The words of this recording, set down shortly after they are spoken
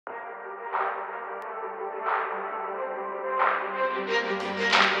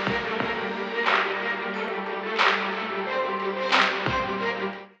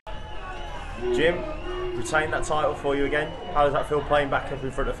Jim, retain that title for you again. How does that feel playing back up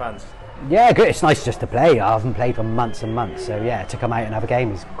in front of fans? Yeah, good. It's nice just to play. I haven't played for months and months, so yeah, to come out and have a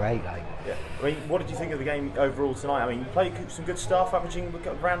game is great. Like, yeah. I mean, what did you think of the game overall tonight? I mean, you played some good stuff, averaging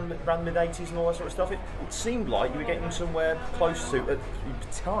around mid-80s and all that sort of stuff. It seemed like you were getting somewhere close to, at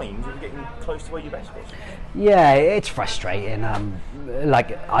times, you were getting close to where your best was. yeah, it's frustrating.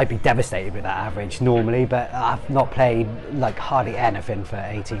 Like, I'd be devastated with that average normally, but I've not played like hardly anything for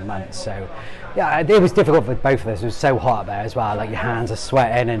 18 months. So yeah, it was difficult for both of us. It was so hot up there as well. Like, your hands are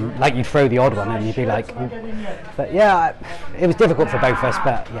sweating, and like you'd throw the odd one and you'd be like, ooh. But yeah, it was difficult for both of us.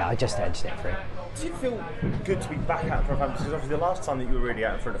 But yeah, I just edged it through. Does it feel good to be back out in front of fans? Because obviously the last time that you were really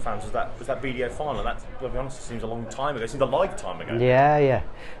out in front of fans was that BDO final. That, to be honest, it seems a long time ago. It seems a lifetime ago. Yeah,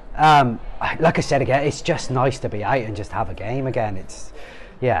 yeah. Like I said again, it's just nice to be out and just have a game again. It's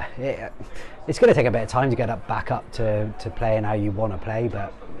going to take a bit of time to get back up to playing how you want to play,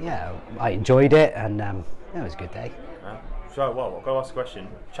 but yeah, I enjoyed it, and it was a good day. So, well, I've got to ask a question.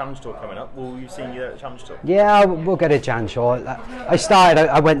 Challenge Tour coming up. Will you see you at the Challenge Tour? Yeah, we'll go to Jan Shore.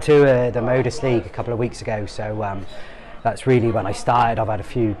 I went to the Modus League a couple of weeks ago, so that's really when I started. I've had a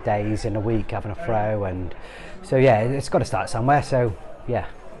few days in a week having a throw, and so yeah, it's got to start somewhere. So yeah.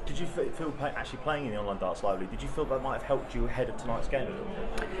 Did you feel actually playing in the online darts library? Did you feel that might have helped you ahead of tonight's game?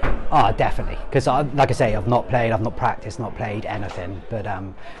 Oh, definitely. Because like I say, I've not played, I've not practiced, not played anything. But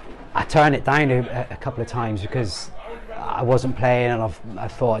I turned it down a couple of times because I wasn't playing, and I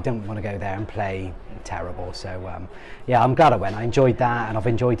thought I didn't want to go there and play terrible. So yeah, I'm glad I went. I enjoyed that, and I've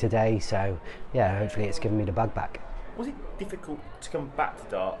enjoyed today. So yeah, hopefully it's given me the bug back. Was it difficult to come back to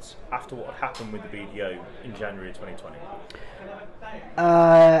darts after what had happened with the BDO in January of 2020?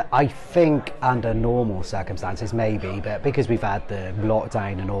 I think under normal circumstances maybe, but because we've had the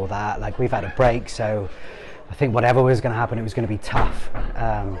lockdown and all that, like, we've had a break, so I think whatever was going to happen, it was going to be tough.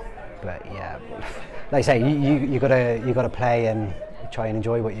 But yeah, like I say, you gotta play and try and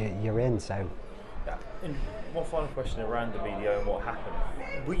enjoy what you're in. So. Yeah. And one final question around the BDO and what happened.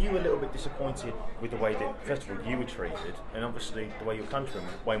 Were you a little bit disappointed with the way that, first of all, you were treated, and obviously the way your countryman,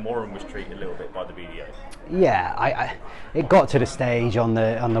 Wayne Warren, was treated a little bit by the BDO? Yeah, it got to the stage on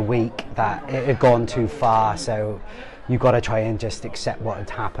the week that it had gone too far, so you've got to try and just accept what had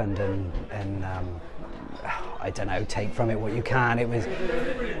happened and I don't know, take from it what you can.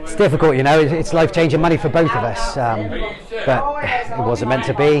 It's difficult, you know. It's life-changing money for both of us, but it wasn't meant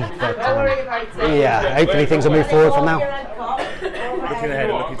to be. But yeah, hopefully things will move forward from now. Looking ahead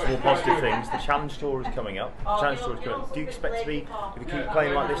and looking to more positive things, the Challenge Tour is coming up. Do you expect to be, if you keep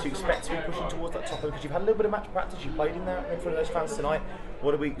playing like this, do you expect to be pushing towards that top end? Because you've had a little bit of match practice, you played in there in front of those fans tonight.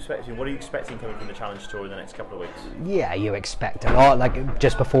 What are we expecting? What are you expecting coming from the Challenge Tour in the next couple of weeks? Yeah, you expect a lot. Like,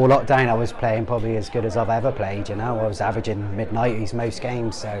 just before lockdown, I was playing probably as good as I've ever played. You know, I was averaging mid-90s most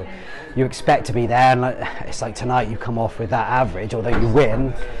games, so you expect to be there. And it's like tonight, you come off with that average, although you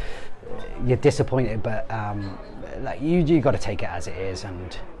win, you're disappointed, but like, you got to take it as it is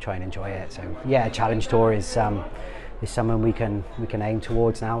and try and enjoy it. So yeah, Challenge Tour is something we can aim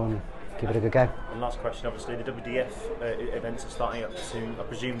towards now and give it a good go. And last question, obviously the WDF events are starting up soon. I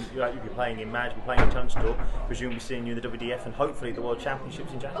presume you'll be playing in Madge, you'll be playing in Challenge Tour. I presume we'll be seeing you in the WDF and hopefully the World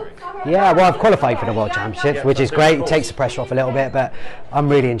Championships in January. Yeah, well, I've qualified for the World Championships, which is great. It takes the pressure off a little bit, but I'm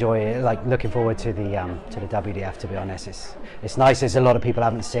really enjoying it. Like, looking forward to the WDF. To be honest, it's nice. There's a lot of people I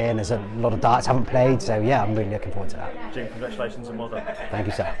haven't seen. There's a lot of darts I haven't played. So yeah, I'm really looking forward to that. Jim, congratulations and well done. Thank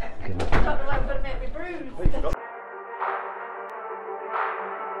you, sir. Good.